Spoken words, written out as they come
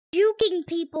juking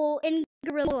people in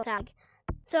Gorilla Tag.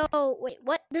 So, wait,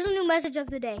 what? There's a new message of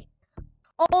the day.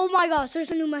 Oh my gosh, there's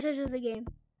a new message of the game.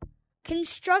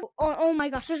 Construct. Oh my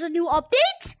gosh, there's a new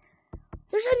update?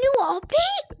 There's a new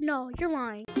update? No, you're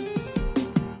lying.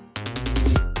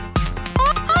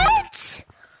 What?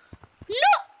 No!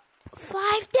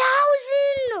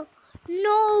 5,000!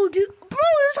 No, dude. Bro,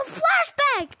 there's a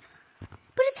flashback!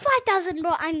 But it's 5,000,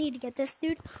 bro. I need to get this,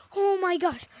 dude. Oh my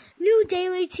gosh. New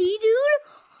daily tea, dude.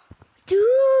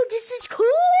 Dude, this is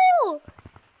cool.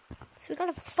 So we got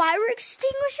a fire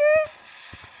extinguisher.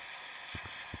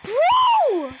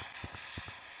 Bro!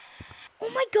 Oh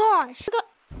my gosh.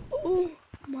 Oh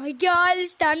my god,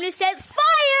 it's time to set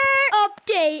fire!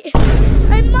 Update.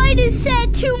 I might have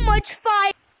set too much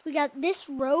fire. We got this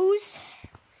rose.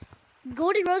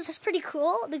 Golden rose, that's pretty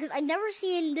cool because I never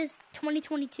seen this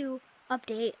 2022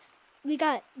 update. We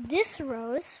got this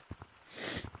rose.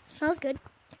 Smells good.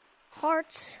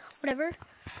 Hearts, whatever.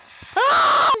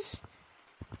 Ah!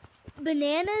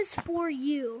 Bananas for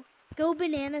you. Go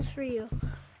bananas for you.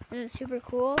 And it's super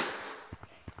cool.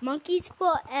 Monkeys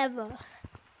forever.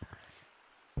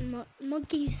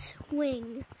 Monkey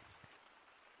swing.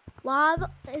 Love,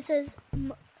 it says,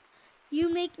 you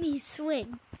make me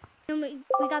swing. And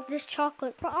we got this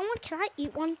chocolate. Bro, can I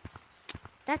eat one?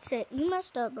 That's it. You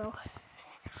messed up, bro.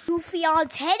 Goofy on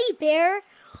teddy bear.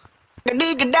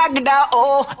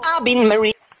 Oh, I've been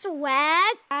married.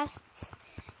 Swag.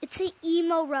 It's an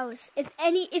emo rose. If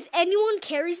anyone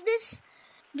carries this,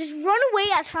 just run away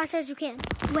as fast as you can.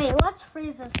 Wait, let's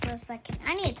freeze this for a second.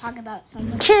 I need to talk about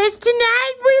something. 'Cause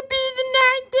tonight will be the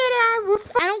night that I will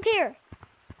I don't care.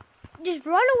 Just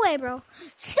run away, bro.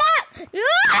 Stop!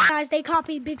 Guys, they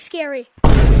copied Big Scary.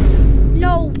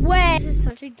 No way. This is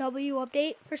such a W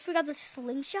update. First, we got the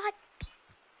slingshot.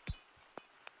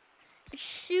 It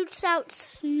shoots out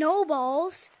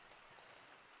snowballs.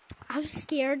 I'm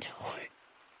scared.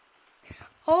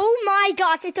 Oh my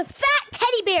gosh, it's a fat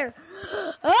teddy bear.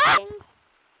 Ah!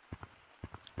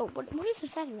 Oh, what is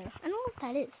inside of there? I don't know what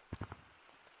that is.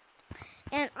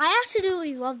 And I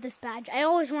absolutely love this badge. I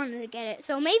always wanted to get it.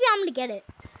 So maybe I'm going to get it.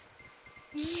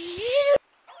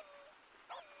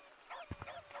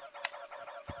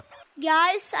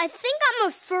 Guys, I think I'm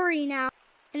a furry now.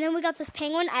 And then we got this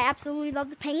penguin. I absolutely love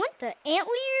the penguin. The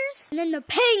antlers. And then the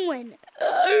penguin.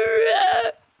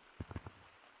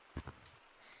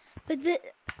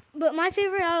 But my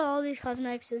favorite out of all these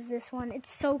cosmetics is this one. It's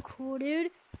so cool,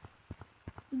 dude.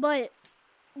 But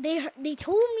they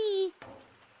told me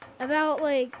about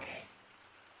like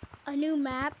a new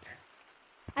map.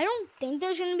 I don't think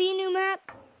there's gonna be a new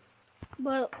map,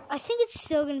 but I think it's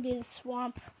still gonna be the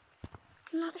swamp.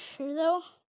 I'm not sure though.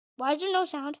 Why is there no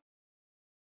sound?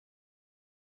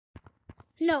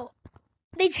 No,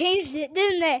 they changed it,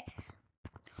 didn't they?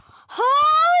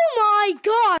 Oh my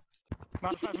god!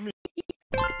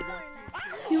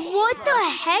 What the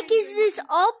heck is this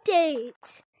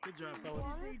update? Good job, fellas.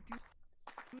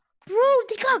 Bro,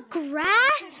 they got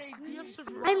grass?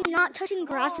 I'm not touching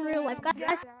grass in real life,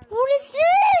 guys. What is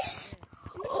this?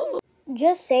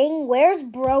 Just saying, where's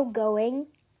bro going?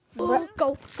 Bro,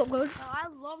 go. Oh, I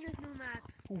love this new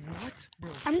map. What?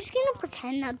 Bro. I'm just gonna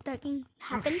pretend that can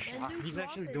happen. He's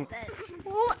actually doing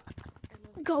What?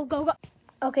 Go.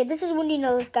 Okay, this is when you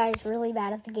know this guy's really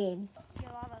bad at the game.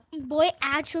 Boy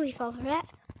actually fell for that.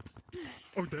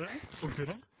 Oh, did I?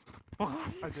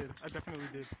 Oh, I did. I definitely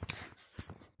did.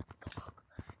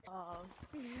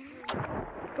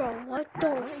 Bro, what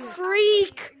the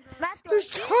freak? There's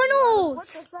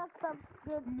tunnels!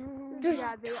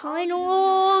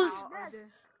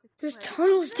 There's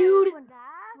tunnels, dude!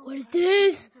 What is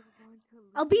this?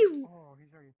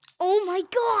 Oh my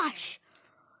gosh!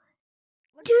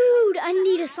 Dude, I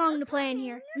need a song to play in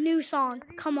here. New song.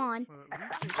 Come on.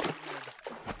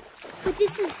 But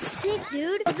this is sick,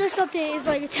 dude. This update is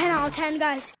like a 10 out of 10,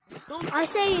 guys. I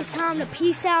say it's time to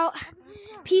peace out.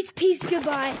 Peace,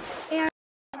 goodbye. And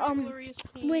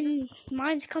when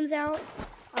mine comes out,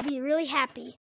 I'll be really happy.